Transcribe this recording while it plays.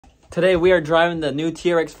Today we are driving the new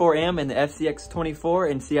Trx-4M and the Fcx24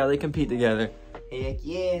 and see how they compete together. Heck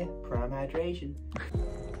yeah, prime hydration.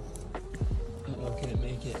 Uh-oh, can it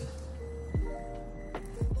make it?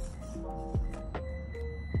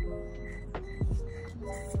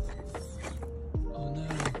 Oh no.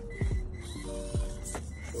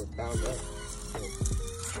 Oh, it's bound up.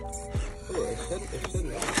 Oh, it shouldn't.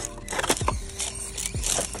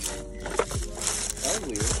 That was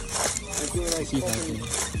weird. I'm doing like fucking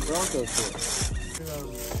Bronco shit.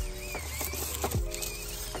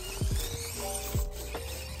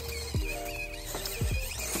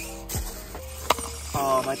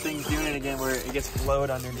 Oh, my thing's doing it again where it gets flowed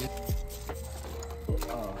underneath.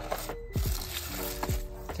 Oh.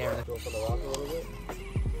 Camera. Go for the rock a little bit.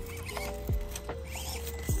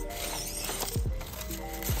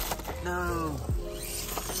 No.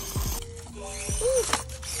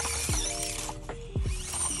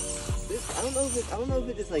 I don't know if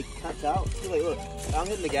it just like cuts out. See, like, look, I'm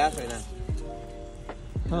hitting the gas right now.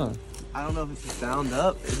 Huh. I don't know if it's just bound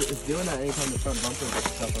up. It's doing that anytime the front bumper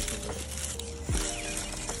gets stuff up somewhere.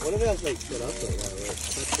 What if it has like set up like that, right?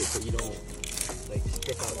 Touch it so you don't like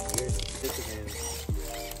strip out gears and stick it in.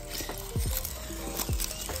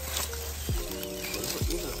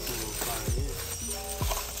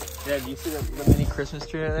 Yeah, do you see the mini Christmas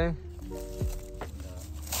tree right there?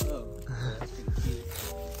 Oh, that's pretty cute.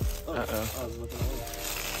 Oh, uh-oh. I was looking away.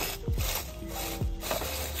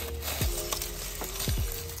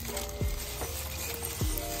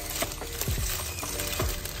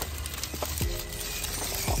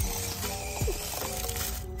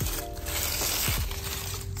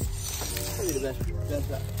 Probably the best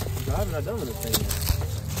driving I've done with this thing yet.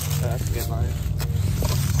 Oh, that's a good line.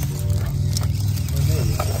 Well,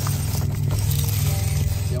 maybe.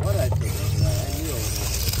 Yeah, why did I take over that? I knew it was.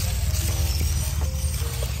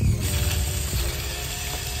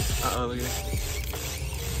 Uh-oh, look at it.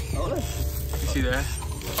 Oh, that's... You see that?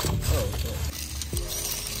 Oh, shit.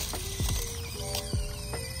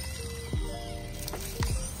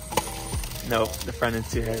 No, the front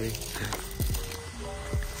end's too heavy.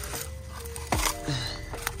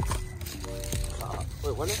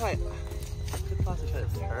 Wait, what if I could possibly try to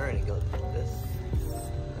turn and go like this?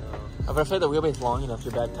 Oh, but I feel like the wheelbase is long enough,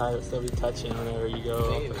 your back tire will still be touching whenever you go.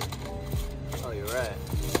 Maybe. Oh, you're right.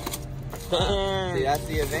 Damn. See, that's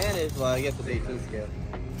the advantage. Well, I guess the 18 scale.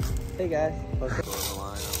 Hey guys. Okay.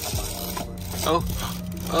 Oh,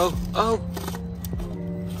 oh, oh.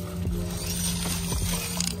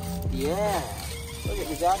 Yeah. Look at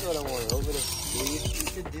exactly what I wanted. Over the. You need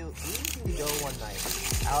to go one night,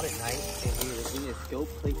 out at night, and we need to scope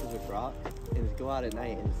places with rocks, and just go out at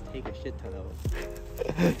night and just take a shit ton of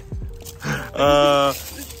them.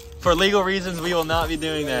 For legal reasons, we will not be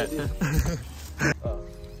doing that. Oh,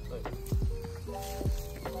 look.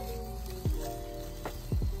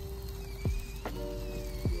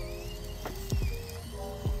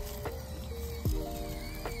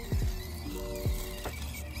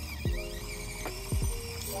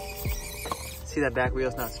 See that back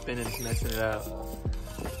wheel's not spinning, it's messing it up.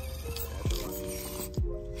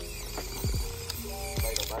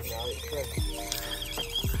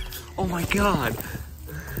 Oh my god!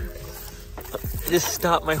 It just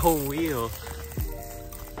stopped my whole wheel.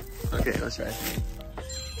 Okay, let's try it.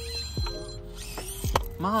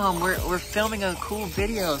 Mom, we're filming a cool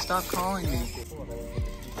video. Stop calling me.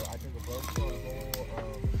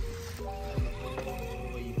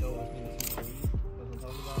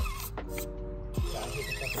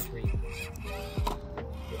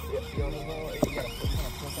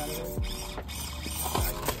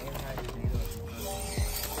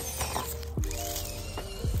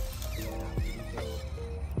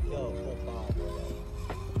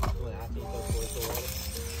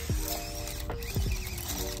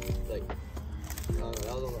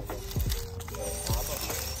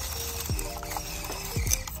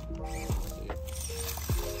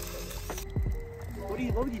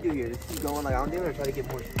 What would you do here? Just keep going like I'm doing, or try to get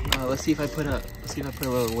more speed? Let's see if I put a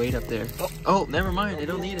little weight up there. Oh, never mind. I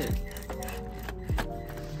don't need it.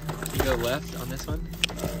 You go left on this one.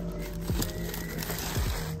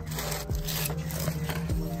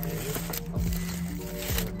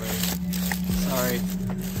 Sorry.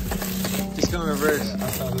 Just go in reverse. I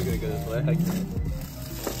thought we were gonna go this way.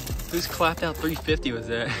 Whose clapped out 350 was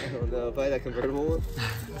that? I don't know. Probably that convertible one.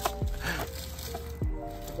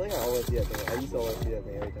 I feel like I always see that thing. I used to always see that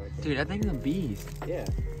thing every time. Dude, that thing's a beast. Yeah.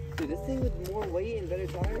 Dude, this thing with more weight and better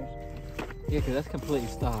tires. Yeah, because that's completely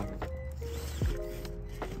stock.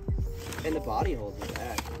 And the body holds it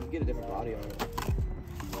back. You can get a different body on it.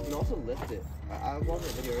 You can also lift it. I was watching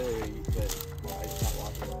a video earlier, but I just stopped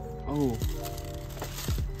watching it. Oh.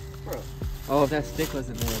 Oh, if that stick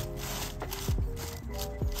wasn't there.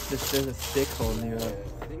 There's a stick holding you up.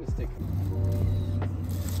 I think the stick.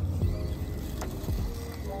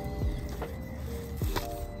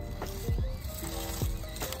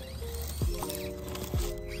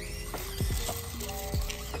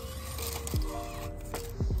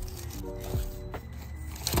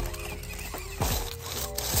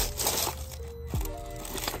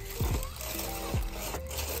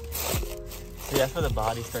 See, that's where the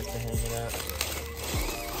body starts to hang it up.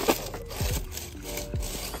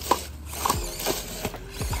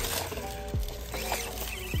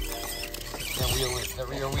 The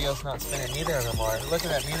rear wheel's not spinning. Neither of them are. Look at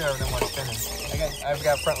that. Neither of them are spinning. I've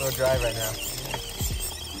got front wheel drive right now.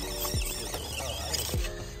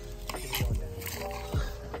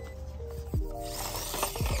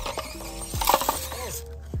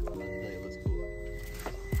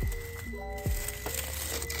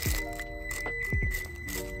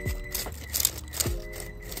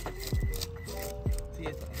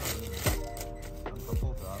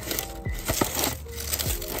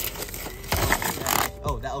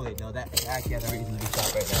 Oh wait, no, that actually has a reason to be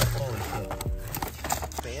stopped right now. Holy shit.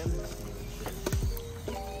 Fans?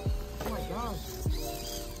 Oh my gosh.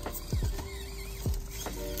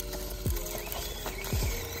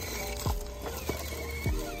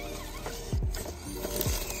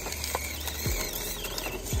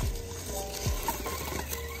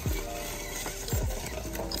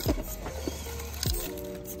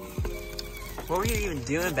 What were you even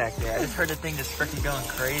doing back there? I just heard the thing just freaking going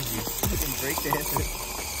crazy. Break dancing.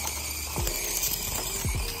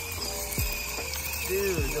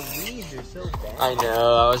 Dude, the weeds are so bad. I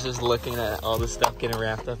know. I was just looking at all the stuff getting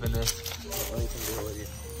wrapped up in this. Let's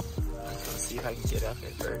see if I can get up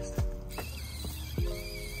it first.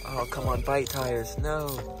 Oh, come on, bite tires. No.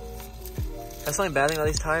 That's the only bad thing about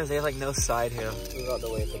these tires. They have like no side hill. Move out the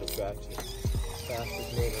way for the traction.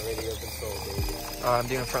 Fastest main radio control, baby. Oh, I'm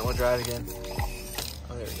doing front wheel drive again.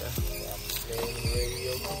 Oh, there we go. Fastest main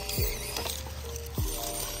radio control.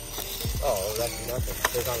 Oh, that's nothing.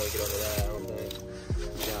 There's not gonna get over that, I don't think.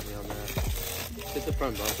 You got me on that. Just the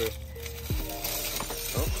front bumper.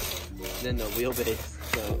 Oh. Then the wheelbase.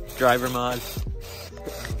 So. Driver mod.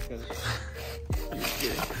 You're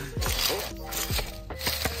kidding. Oh.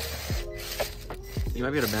 You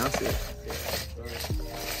might be able to bounce it.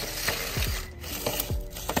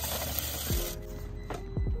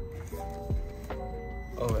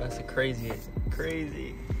 Oh, that's a crazy.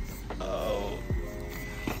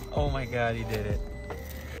 Oh my God, he did it.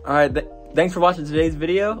 All right, thanks for watching today's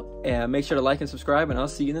video, and make sure to like and subscribe, and I'll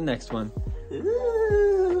see you in the next one.